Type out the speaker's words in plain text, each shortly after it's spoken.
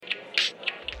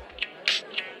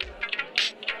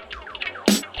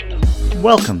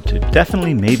Welcome to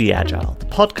Definitely Maybe Agile, the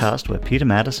podcast where Peter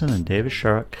Madison and David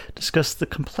Sherrock discuss the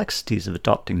complexities of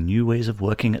adopting new ways of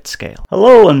working at scale.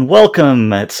 Hello and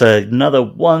welcome. It's another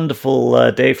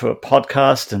wonderful day for a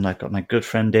podcast, and I've got my good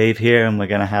friend Dave here, and we're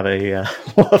going to have a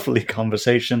lovely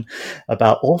conversation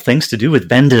about all things to do with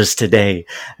vendors today.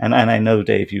 And I know,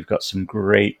 Dave, you've got some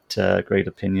great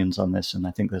opinions on this, and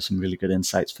I think there's some really good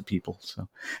insights for people. So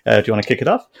do you want to kick it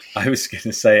off? I was going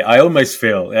to say, I almost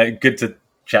feel good to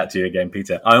chat to you again,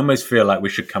 Peter. I almost feel like we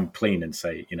should come clean and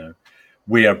say,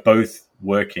 we are both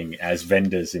working as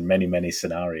vendors in many, many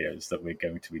scenarios that we're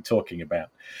going to be talking about.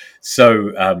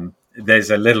 So there's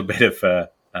a little bit of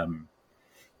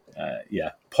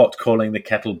pot calling the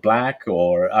kettle black,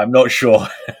 or I'm not sure.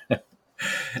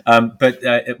 But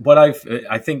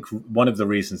I think one of the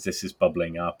reasons this is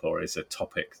bubbling up, or is a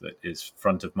topic that is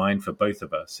front of mind for both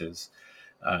of us, is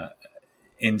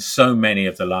in so many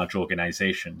of the large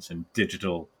organizations and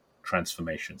digital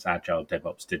transformations, agile,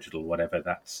 DevOps, digital, whatever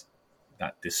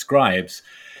that describes,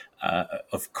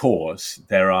 of course,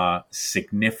 there are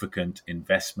significant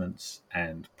investments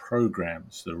and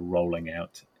programs that are rolling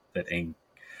out that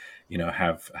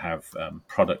have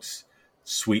products,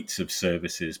 suites of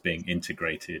services being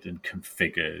integrated and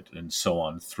configured and so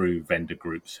on through vendor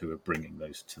groups who are bringing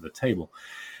those to the table.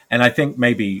 And I think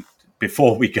maybe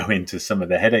before we go into some of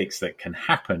the headaches that can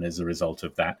happen as a result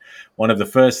of that, one of the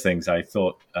first things I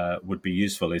thought would be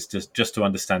useful is just to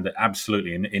understand that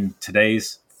absolutely in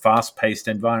today's fast-paced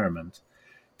environment,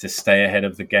 to stay ahead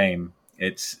of the game,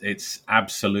 it's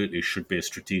absolutely should be a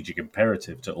strategic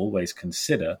imperative to always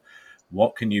consider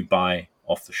what can you buy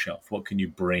off the shelf, what can you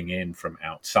bring in from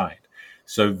outside.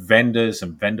 So vendors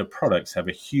and vendor products have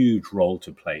a huge role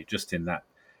to play just in that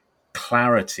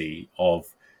clarity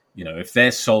of, if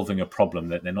they're solving a problem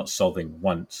that they're not solving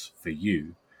once for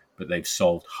you, but they've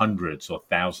solved hundreds or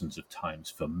thousands of times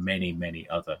for many, many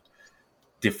other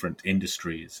different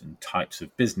industries and types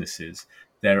of businesses,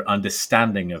 their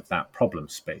understanding of that problem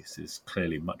space is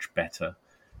clearly much better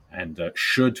and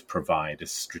should provide a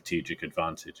strategic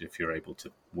advantage if you're able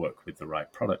to work with the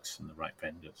right products and the right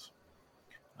vendors.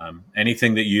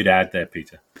 Anything that you'd add there,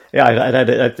 Peter? Yeah, I'd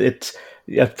add it.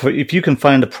 If you can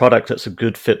find a product that's a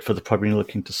good fit for the problem you're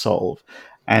looking to solve,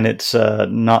 and it's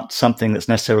not something that's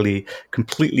necessarily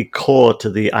completely core to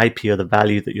the IP or the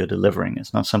value that you're delivering. It's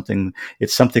something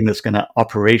that's going to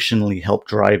operationally help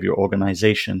drive your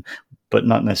organization, but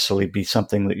not necessarily be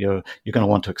something that you're going to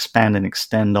want to expand and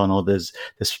extend on, or there's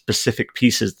specific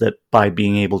pieces that by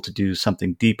being able to do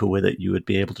something deeper with it, you would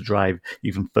be able to drive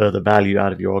even further value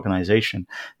out of your organization.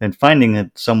 Then finding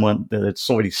that someone that's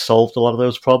already solved a lot of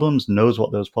those problems, knows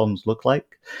what those problems look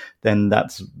like, then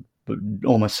that's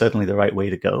almost certainly the right way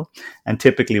to go. And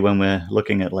typically when we're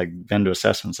looking at like vendor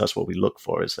assessments, that's what we look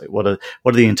for, is like what are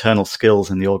the internal skills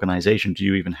in the organization? Do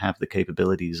you even have the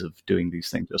capabilities of doing these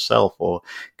things yourself, or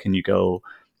can you go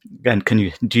and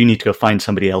do you need to go find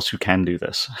somebody else who can do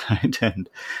this? Right?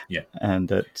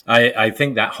 I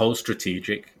think that whole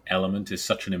strategic element is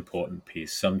such an important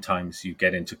piece. Sometimes you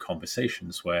get into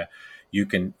conversations where you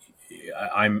can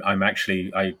I'm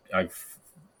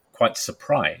quite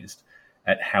surprised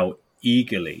at how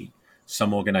eagerly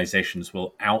some organizations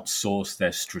will outsource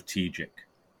their strategic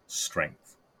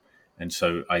strength. And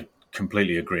so I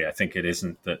completely agree. I think it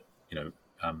isn't that,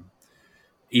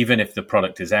 even if the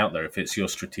product is out there, if it's your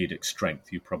strategic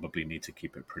strength, you probably need to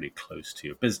keep it pretty close to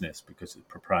your business because it's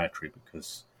proprietary,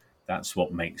 because that's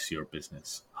what makes your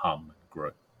business hum and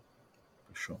grow,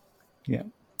 for sure. Yeah.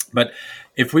 But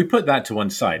if we put that to one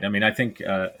side, I think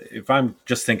if I'm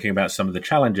just thinking about some of the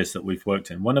challenges that we've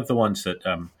worked in, one of the ones that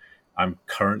I'm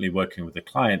currently working with a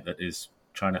client that is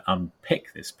trying to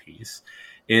unpick this piece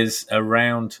is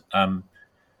around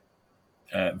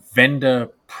vendor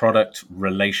product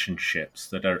relationships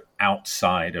that are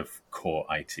outside of core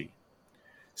IT.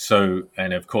 So,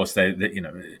 and of course, I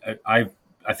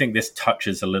think this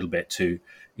touches a little bit to,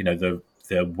 the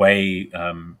way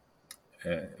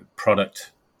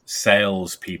product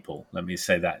sales people, let me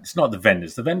say that. It's not the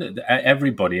vendors.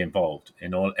 Everybody involved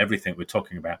in everything we're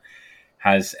talking about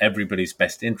has everybody's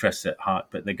best interests at heart,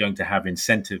 but they're going to have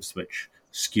incentives which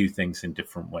skew things in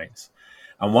different ways.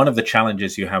 And one of the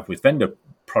challenges you have with vendor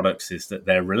products is that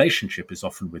their relationship is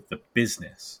often with the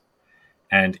business.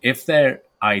 And if their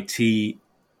IT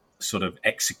sort of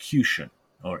execution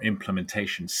or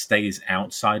implementation stays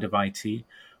outside of IT,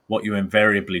 what you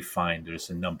invariably find is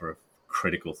a number of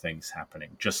critical things happening,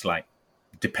 just like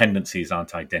dependencies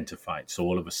aren't identified. So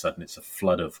all of a sudden it's a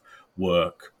flood of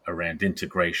work around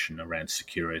integration, around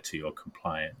security or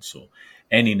compliance, or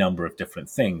any number of different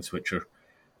things which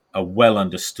are well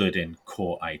understood in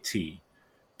core IT,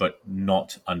 but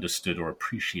not understood or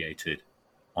appreciated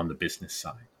on the business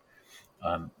side.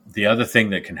 The other thing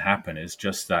that can happen is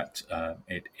just that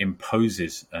it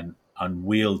imposes an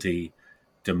unwieldy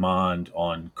demand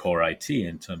on core IT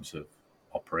in terms of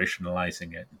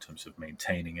operationalizing it, in terms of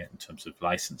maintaining it, in terms of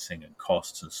licensing and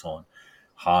costs and so on,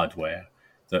 hardware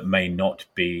that may not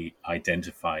be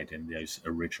identified in those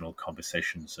original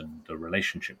conversations and the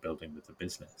relationship building with the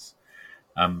business.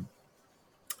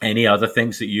 Any other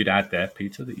things that you'd add there,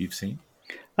 Peter, that you've seen?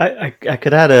 I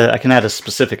can add a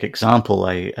specific example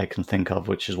I can think of,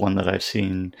 which is one that I've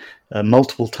seen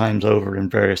multiple times over in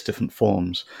various different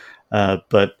forms.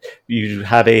 But you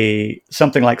have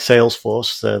something like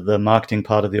Salesforce, the marketing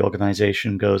part of the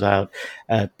organization goes out,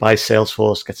 buys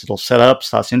Salesforce, gets it all set up,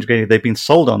 starts integrating. They've been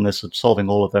sold on this of solving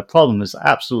all of their problems. It's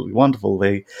absolutely wonderful.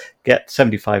 They get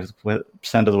 75%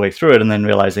 of the way through it and then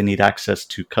realize they need access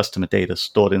to customer data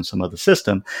stored in some other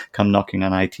system, come knocking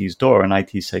on IT's door, and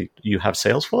IT say, "You have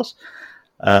Salesforce?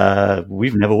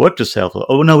 We've never worked with Salesforce.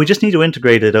 Oh no, we just need to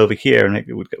integrate it over here." And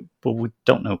it would go, but we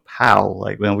don't know how.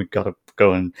 Like, well, we've got to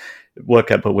go and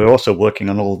work out, but we're also working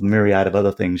on all the myriad of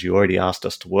other things you already asked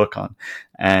us to work on.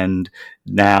 And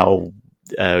now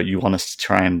you want us to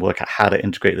try and work out how to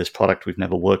integrate this product we've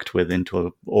never worked with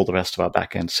into all the rest of our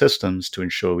back-end systems to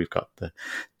ensure we've got the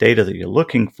data that you're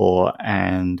looking for,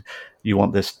 and you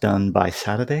want this done by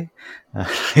Saturday.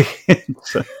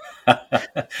 So.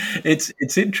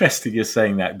 It's interesting you're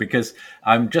saying that, because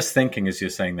I'm just thinking as you're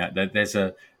saying that there's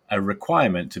a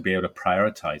requirement to be able to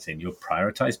prioritize in your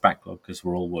prioritized backlog, because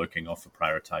we're all working off a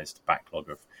prioritized backlog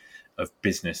of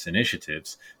business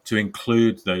initiatives, to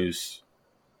include those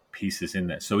pieces in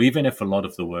there. So even if a lot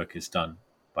of the work is done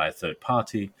by a third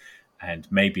party, and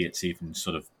maybe it's even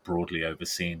sort of broadly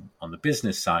overseen on the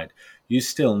business side, you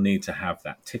still need to have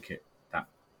that ticket, that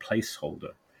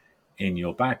placeholder in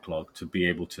your backlog to be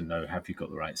able to know, have you got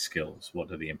the right skills?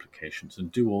 What are the implications?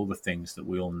 And do all the things that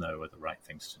we all know are the right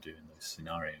things to do in those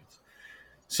scenarios.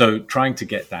 So trying to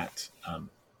get that,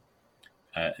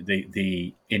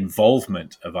 the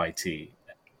involvement of IT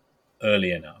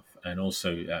early enough. And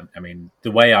also,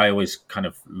 the way I always kind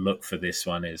of look for this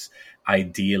one is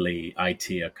ideally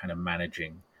IT are kind of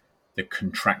managing the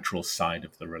contractual side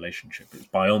of the relationship. It's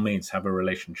by all means have a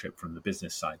relationship from the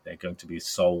business side. They're going to be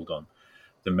sold on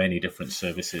the many different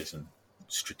services and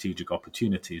strategic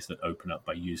opportunities that open up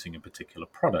by using a particular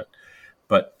product.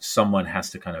 But someone has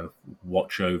to kind of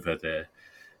watch over the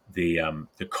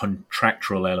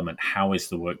contractual element. How is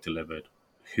the work delivered?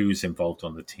 Who's involved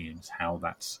on the teams? How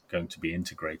that's going to be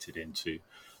integrated into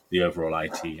the overall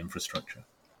IT infrastructure.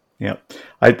 Yeah,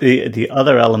 the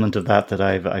other element of that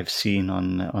I've seen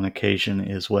on occasion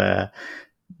is where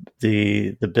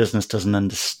the business doesn't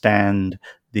understand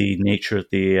the nature of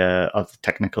the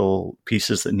technical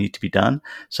pieces that need to be done,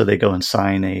 so they go and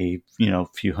sign a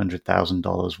few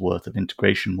 $100,000 worth of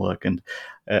integration work, and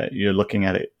you're looking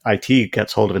at it. IT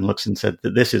gets hold of it and looks and said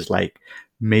that this is like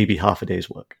maybe half a day's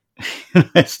work.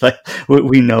 It's like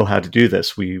we know how to do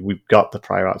this. We've got the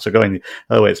prior art. So going the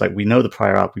other way, it's like we know the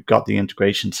prior art. We've got the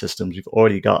integration systems. We've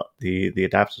already got the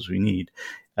adapters we need.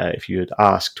 If you had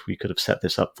asked, we could have set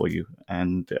this up for you,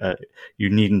 and you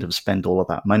needn't have spent all of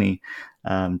that money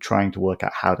trying to work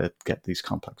out how to get these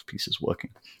complex pieces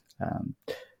working.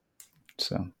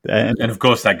 And of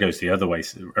course, that goes the other way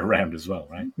around as well,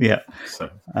 right? Yeah. So,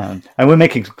 and we're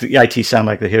making the IT sound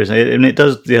like the heroes, and it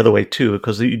does the other way too,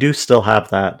 because you do still have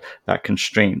that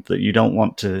constraint that you don't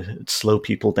want to slow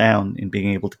people down in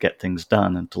being able to get things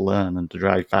done and to learn and to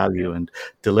drive value and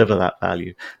deliver that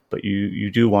value. But you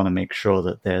do want to make sure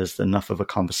that there's enough of a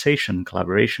conversation,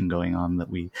 collaboration going on that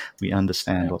we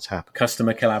understand what's happening.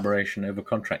 Customer collaboration over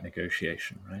contract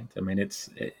negotiation, right? I mean, it's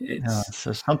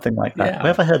so something like that. Have I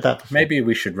ever heard that before? Maybe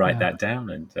we should write that down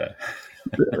and.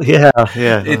 Yeah.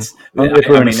 It's.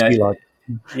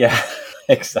 Yeah,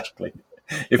 exactly.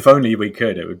 If only we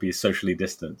could, it would be socially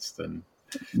distanced and.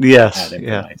 Yes.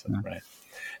 Right.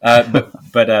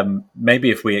 But maybe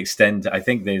if we extend, I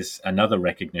think there's another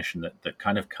recognition that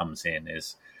kind of comes in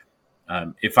is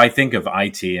if I think of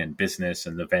IT and business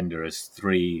and the vendor as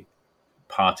three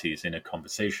parties in a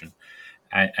conversation,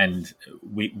 and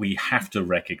we have to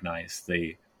recognize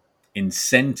the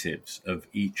incentives of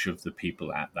each of the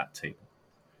people at that table,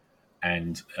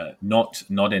 and not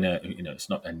in a it's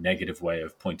not a negative way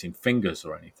of pointing fingers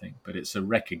or anything, but it's a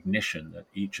recognition that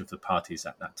each of the parties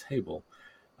at that table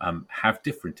have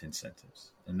different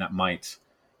incentives, and that might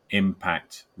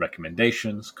impact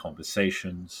recommendations,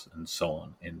 conversations, and so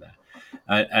on in there.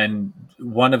 And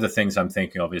one of the things I'm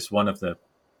thinking of is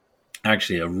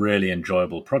actually a really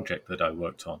enjoyable project that I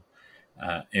worked on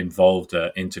involved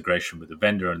integration with the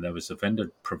vendor, and there was a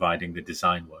vendor providing the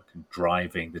design work and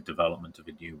driving the development of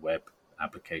a new web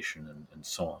application and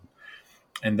so on.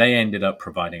 And they ended up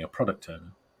providing a product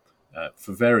owner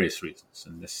for various reasons.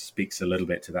 And this speaks a little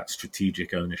bit to that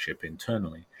strategic ownership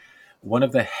internally. One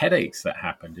of the headaches that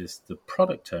happened is the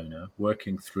product owner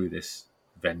working through this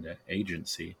vendor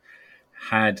agency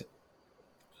had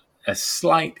a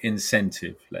slight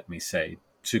incentive, let me say,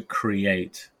 to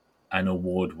create an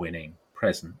award-winning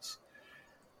presence,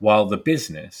 while the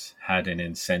business had an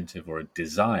incentive or a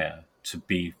desire to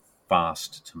be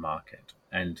fast to market.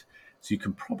 And so you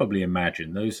can probably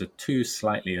imagine those are two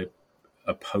slightly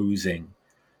opposing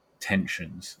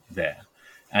tensions there.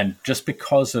 And just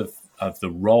because of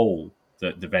the role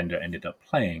that the vendor ended up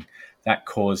playing, that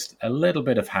caused a little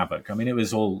bit of havoc. I mean, it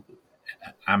was all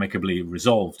amicably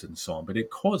resolved and so on, but it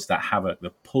caused that havoc,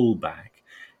 the pullback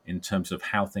in terms of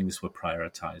how things were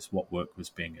prioritized, what work was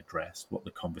being addressed, what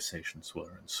the conversations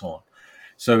were, and so on.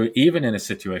 So even in a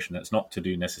situation that's not to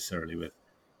do necessarily with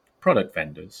product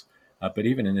vendors, but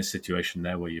even in a situation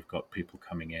there where you've got people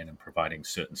coming in and providing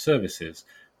certain services,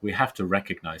 we have to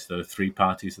recognize there are three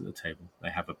parties at the table. They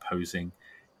have opposing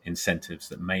incentives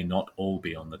that may not all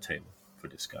be on the table for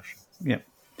discussion. Yeah.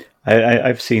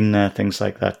 I've seen things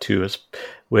like that too, as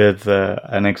with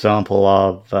an example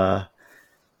of a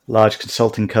large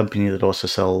consulting company that also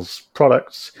sells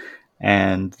products,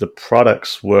 and the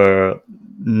products were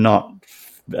not,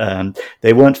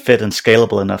 they weren't fit and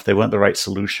scalable enough. They weren't the right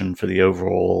solution for the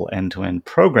overall end-to-end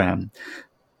program,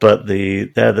 but they're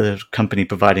the company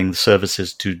providing the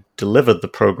services to deliver the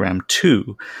program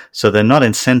to. So they're not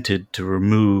incented to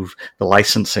remove the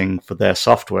licensing for their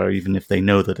software, even if they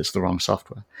know that it's the wrong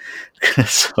software.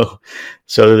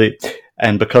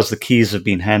 And because the keys have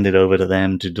been handed over to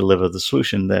them to deliver the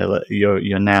solution,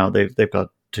 they've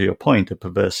got, to your point, a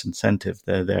perverse incentive.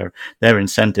 Their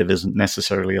incentive isn't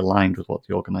necessarily aligned with what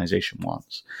the organization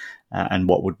wants and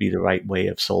what would be the right way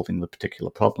of solving the particular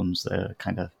problems. They're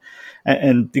kind of,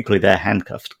 and equally, they're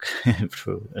handcuffed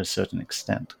to a certain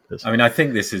extent. I mean, I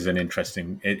think this is an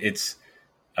interesting. It's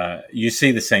you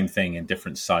see the same thing in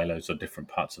different silos or different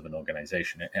parts of an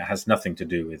organization. It has nothing to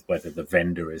do with whether the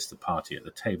vendor is the party at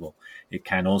the table. It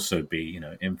can also be,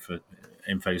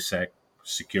 InfoSec,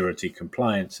 security,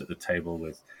 compliance at the table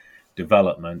with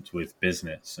development, with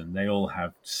business, and they all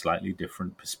have slightly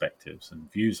different perspectives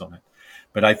and views on it.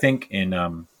 But I think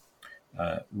in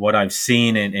what I've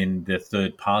seen in the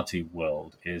third-party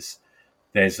world is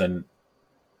there's an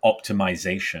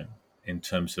optimization in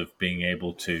terms of being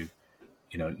able to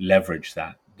leverage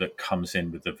that comes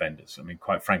in with the vendors. I mean,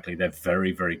 quite frankly, they're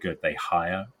very, very good. They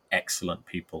hire excellent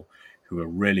people who are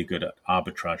really good at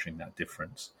arbitraging that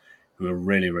difference, who are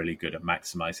really, really good at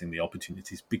maximizing the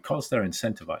opportunities because they're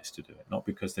incentivized to do it, not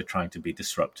because they're trying to be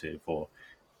disruptive or,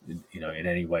 in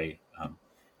any way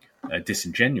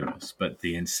disingenuous. But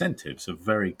the incentives are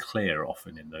very clear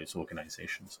often in those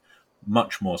organizations,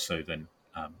 much more so than,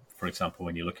 for example,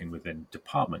 when you're looking within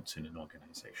departments in an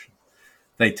organization.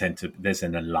 There's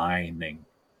an aligning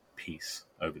piece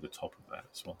over the top of that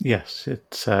as well. Yes,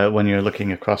 it's when you're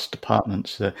looking across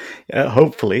departments,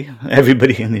 hopefully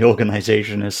everybody in the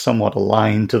organization is somewhat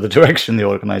aligned to the direction the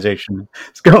organization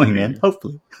is going in,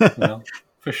 hopefully. Well,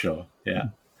 for sure, yeah.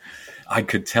 I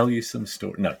could tell you some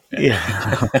story. No.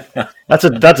 Yeah. That's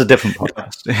a different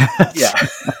podcast.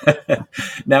 Yeah.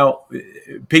 Now,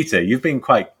 Peter, you've been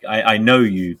I know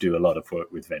you do a lot of work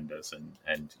with vendors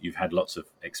and you've had lots of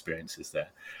experiences there,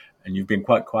 and you've been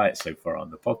quite quiet so far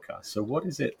on the podcast. So what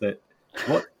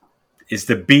is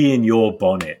the bee in your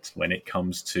bonnet when it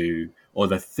comes to, or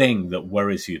the thing that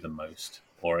worries you the most,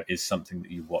 or is something that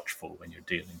you watch for when you're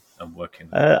dealing and working?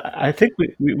 I think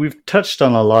we've touched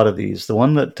on a lot of these. The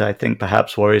one that I think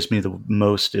perhaps worries me the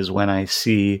most is when I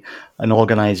see an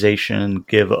organization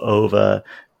give over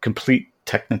complete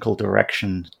technical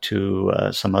direction to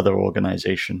some other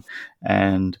organization,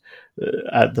 and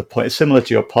at the point similar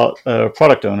to your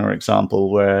product owner example,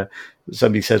 where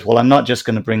somebody says, well, I'm not just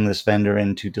going to bring this vendor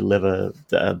in to deliver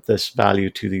this value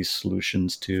to these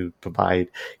solutions to provide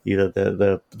either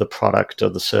the product or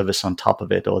the service on top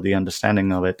of it or the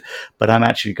understanding of it, but I'm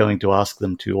actually going to ask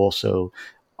them to also,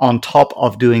 on top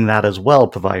of doing that as well,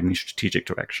 provide me strategic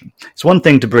direction. It's one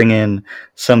thing to bring in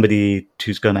somebody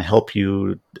who's going to help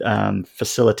you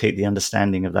facilitate the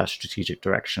understanding of that strategic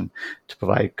direction, to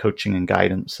provide coaching and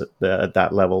guidance at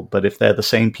that level. But if they're the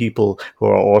same people who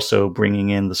are also bringing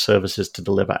in the services to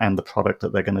deliver and the product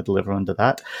that they're going to deliver under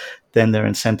that, then their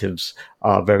incentives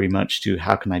are very much to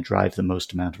how can I drive the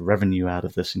most amount of revenue out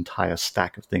of this entire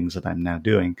stack of things that I'm now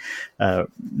doing,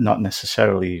 not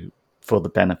necessarily for the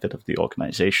benefit of the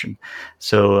organization.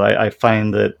 So I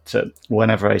find that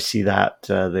whenever I see that,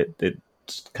 it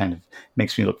kind of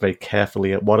makes me look very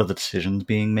carefully at what are the decisions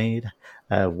being made.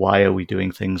 Why are we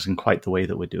doing things in quite the way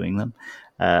that we're doing them?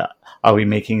 Are we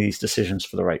making these decisions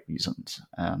for the right reasons?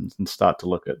 And start to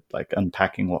look at like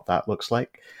unpacking what that looks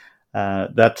like.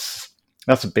 That's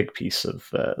a big piece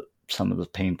of some of the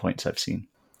pain points I've seen.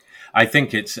 I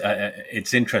think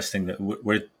it's interesting that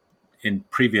we're in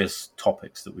previous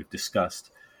topics that we've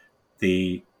discussed,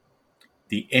 the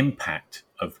impact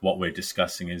of what we're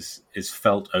discussing is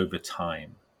felt over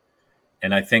time.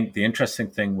 And I think the interesting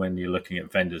thing when you're looking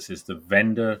at vendors is the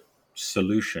vendor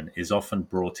solution is often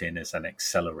brought in as an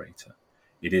accelerator.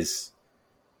 It is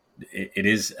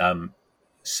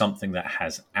something that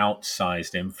has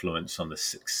outsized influence on the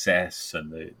success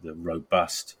and the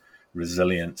robust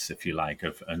resilience, if you like,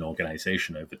 of an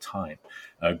organization over time.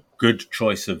 A good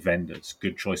choice of vendors,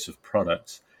 good choice of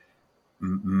products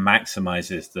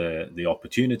maximizes the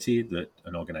opportunity that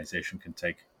an organization can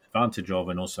take advantage of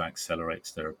and also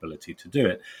accelerates their ability to do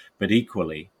it. But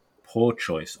equally, poor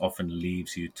choice often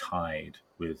leaves you tied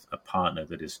with a partner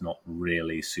that is not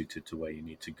really suited to where you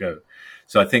need to go.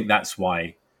 So I think that's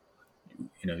why,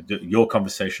 your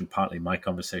conversation, partly my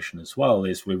conversation as well,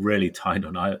 is we're really tied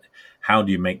on how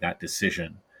do you make that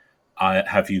decision?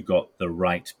 Have you got the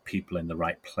right people in the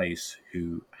right place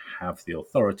who have the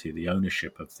authority, the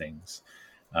ownership of things,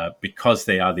 because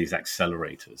they are these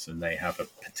accelerators and they have a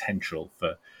potential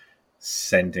for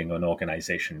sending an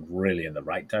organization really in the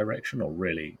right direction or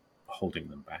really holding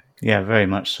them back. Yeah, very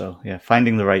much so. Yeah,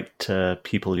 finding the right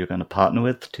people you're going to partner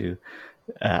with to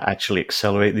actually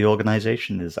accelerate the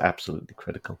organization is absolutely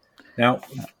critical. Now,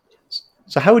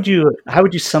 so how would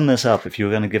you sum this up if you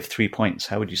were going to give 3 points?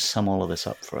 How would you sum all of this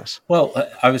up for us? Well,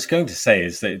 I was going to say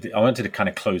is that I wanted to kind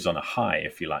of close on a high,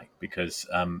 if you like, because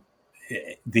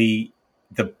the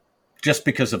just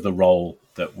because of the role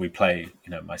that we play,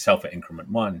 myself at Increment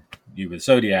One, you with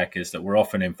Zodiac, is that we're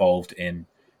often involved in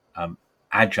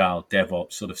agile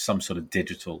DevOps, some sort of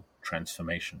digital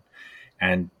transformation.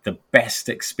 And the best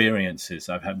experiences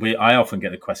I've had, I often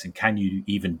get the question, can you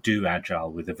even do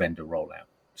agile with a vendor rollout?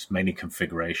 It's mainly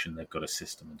configuration, they've got a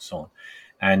system and so on.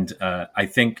 And I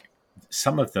think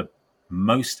some of the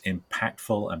most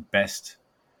impactful and best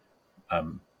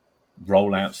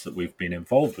rollouts that we've been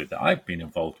involved with, that I've been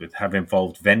involved with, have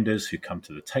involved vendors who come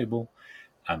to the table.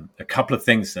 A couple of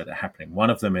things that are happening.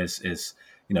 One of them is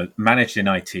managed in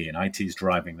IT, and IT is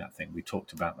driving that thing. We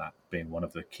talked about that being one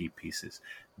of the key pieces.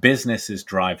 Business is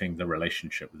driving the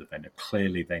relationship with the vendor.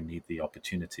 Clearly, they need the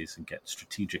opportunities and get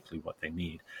strategically what they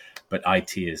need, but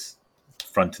IT is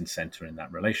front and center in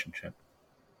that relationship.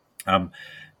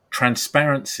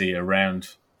 Transparency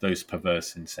around those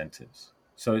perverse incentives.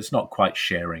 So it's not quite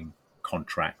sharing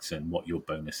contracts and what your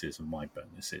bonus is and my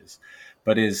bonus is,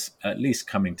 but is at least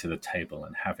coming to the table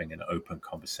and having an open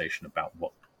conversation about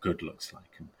what good looks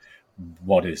like and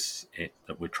what is it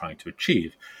that we're trying to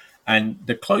achieve. And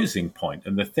the closing point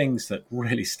and the things that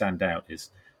really stand out is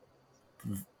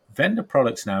vendor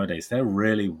products nowadays, they're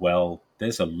really well,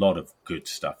 there's a lot of good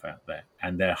stuff out there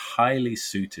and they're highly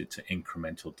suited to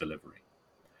incremental delivery.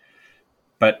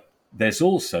 But there's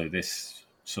also this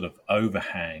sort of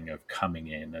overhang of coming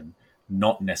in and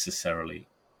not necessarily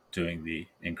doing the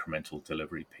incremental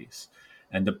delivery piece.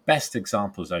 And the best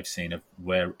examples I've seen of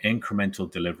where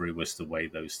incremental delivery was the way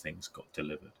those things got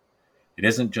delivered. It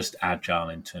isn't just agile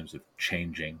in terms of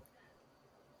changing,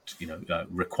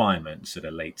 requirements at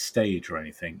a late stage or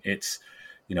anything. It's,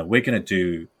 we're going to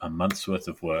do a month's worth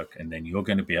of work and then you're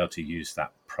going to be able to use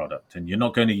that product. And you're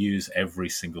not going to use every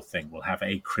single thing. We'll have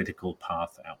a critical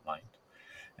path outlined.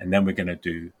 And then we're going to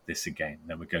do this again.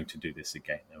 Then we're going to do this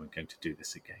again. Then we're going to do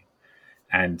this again.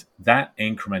 And that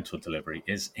incremental delivery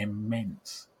is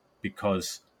immense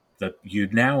because you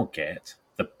now get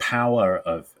the power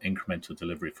of incremental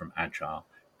delivery from Agile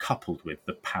coupled with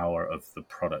the power of the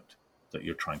product that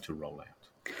you're trying to roll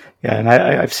out. Yeah, and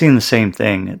I've seen the same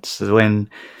thing. It's when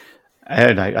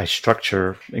I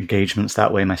structure engagements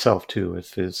that way myself too.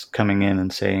 It's coming in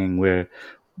and saying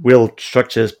we'll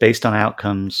structure this based on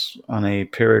outcomes on a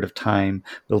period of time.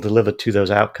 We'll deliver to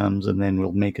those outcomes, and then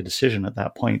we'll make a decision at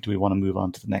that point. Do we want to move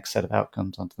on to the next set of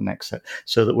outcomes, onto the next set,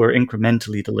 so that we're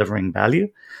incrementally delivering value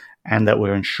and that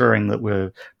we're ensuring that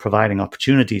we're providing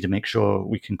opportunity to make sure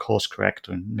we can course correct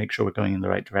and make sure we're going in the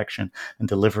right direction and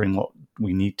delivering what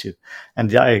we need to.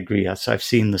 And I agree. I've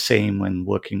seen the same when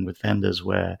working with vendors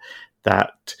where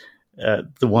that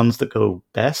the ones that go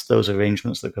best, those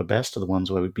arrangements that go best, are the ones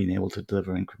where we've been able to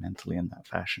deliver incrementally in that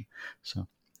fashion. So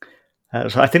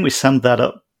I think we summed that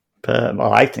up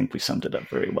Well, I think we summed it up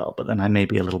very well, but then I may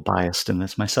be a little biased in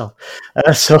this myself.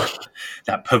 So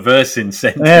that perverse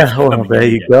incentive. Yeah, well, there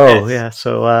you go. Yes.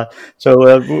 Yeah,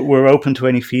 so we're open to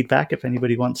any feedback if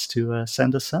anybody wants to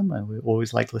send us some. We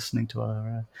always like listening to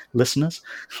our listeners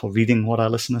or reading what our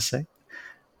listeners say.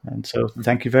 And so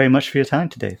thank you very much for your time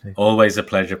today, Faith. Always a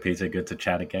pleasure, Peter. Good to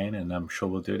chat again, and I'm sure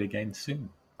we'll do it again soon.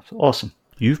 Awesome.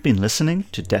 You've been listening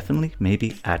to Definitely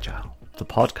Maybe Agile, the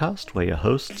podcast where your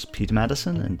hosts, Peter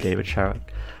Madison and David Sharrock,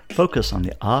 focus on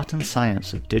the art and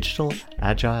science of digital,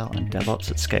 agile, and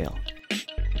DevOps at scale.